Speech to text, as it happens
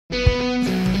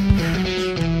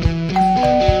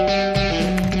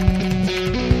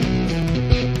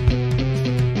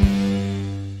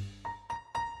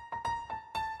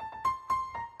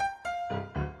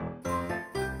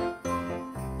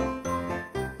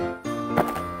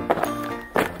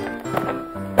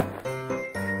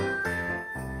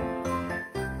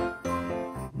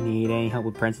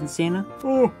couple presents, Santa?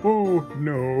 Oh,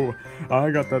 no.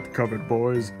 I got that covered,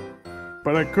 boys.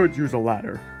 But I could use a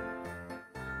ladder.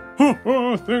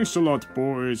 Thanks a lot,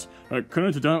 boys. I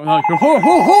couldn't have done it without you.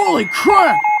 Holy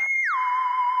crap!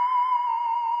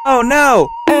 Oh no!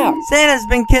 Ow! Santa's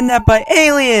been kidnapped by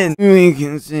aliens! We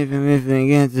can save him if we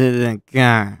get to the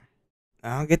car.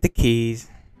 I'll get the keys.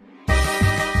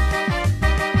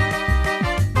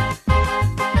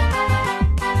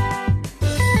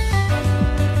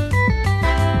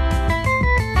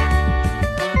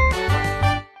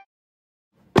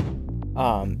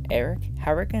 Eric,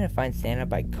 how are we gonna find Santa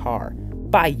by car?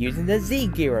 By using the Z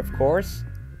gear, of course.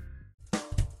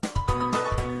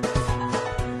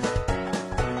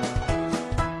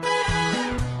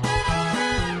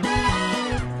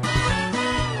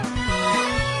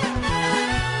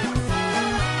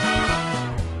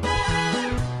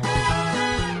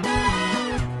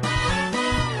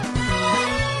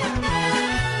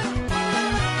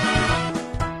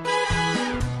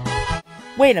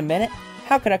 Wait a minute,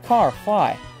 how could a car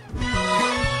fly?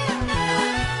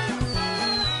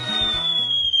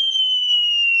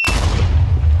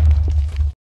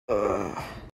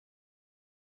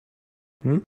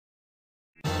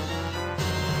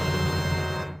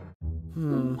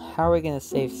 How are we gonna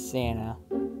save Santa?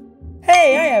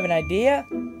 Hey, I have an idea!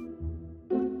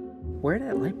 Where did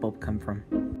that light bulb come from?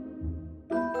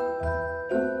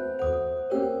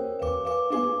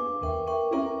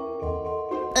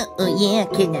 Oh yeah,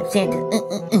 kidnap Santa.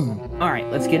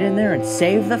 Alright, let's get in there and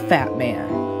save the fat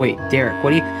man. Wait, Derek,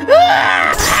 what are you—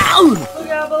 Ow! Look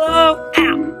out below!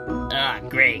 Ow! Ah,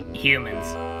 great, humans.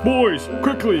 Boys,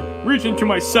 quickly, reach into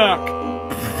my sack.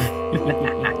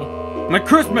 My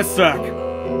Christmas sack.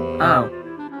 Oh.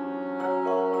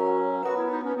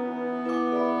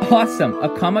 Awesome, a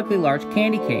comically large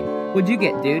candy cane. What'd you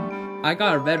get, dude? I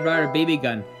got a Red Ryder BB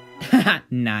gun.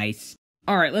 Nice.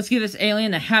 Alright, let's give this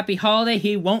alien a happy holiday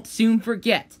he won't soon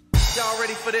forget. Y'all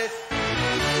ready for this?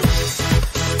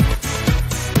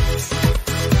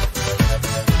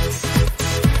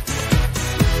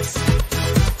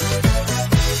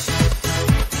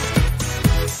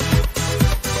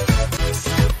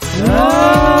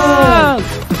 Ow!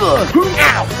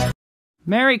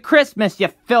 Merry Christmas, you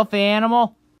filthy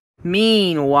animal!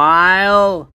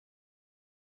 Meanwhile...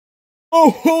 Oh,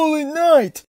 holy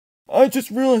night! I just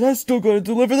realized I still gotta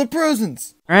deliver the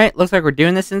presents! Alright, looks like we're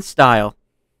doing this in style.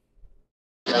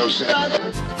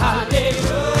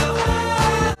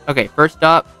 Okay, first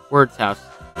stop, Word's house.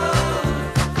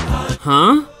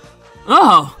 Huh?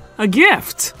 Oh, a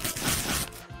gift!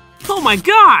 Oh my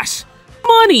gosh!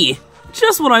 Money!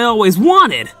 Just what I always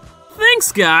wanted!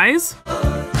 Thanks, guys!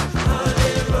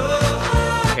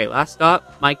 Okay, last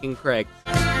stop, Mike and Craig.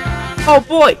 Oh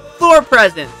boy, floor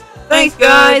presents! Thanks,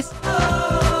 guys!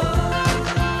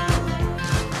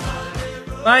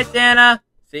 Bye, Santa!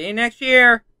 See you next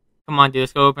year! Come on, dude,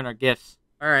 let's go open our gifts.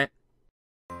 Alright.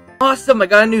 Awesome, I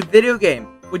got a new video game.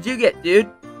 What'd you get, dude?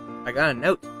 I got a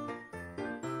note.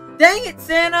 Dang it,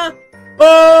 Santa!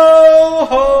 Ho,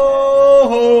 ho,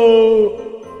 ho!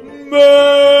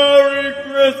 Merry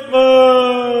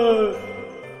Christmas!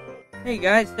 Hey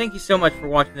guys, thank you so much for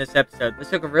watching this episode. This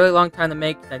took a really long time to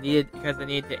make because I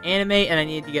needed to animate and I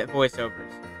needed to get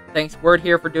voiceovers. Thanks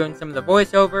WirdHere for doing some of the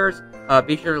voiceovers.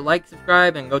 Be sure to like,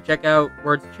 subscribe, and go check out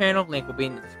Word's channel. Link will be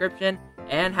in the description.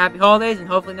 And happy holidays, and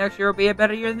hopefully next year will be a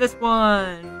better year than this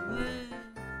one.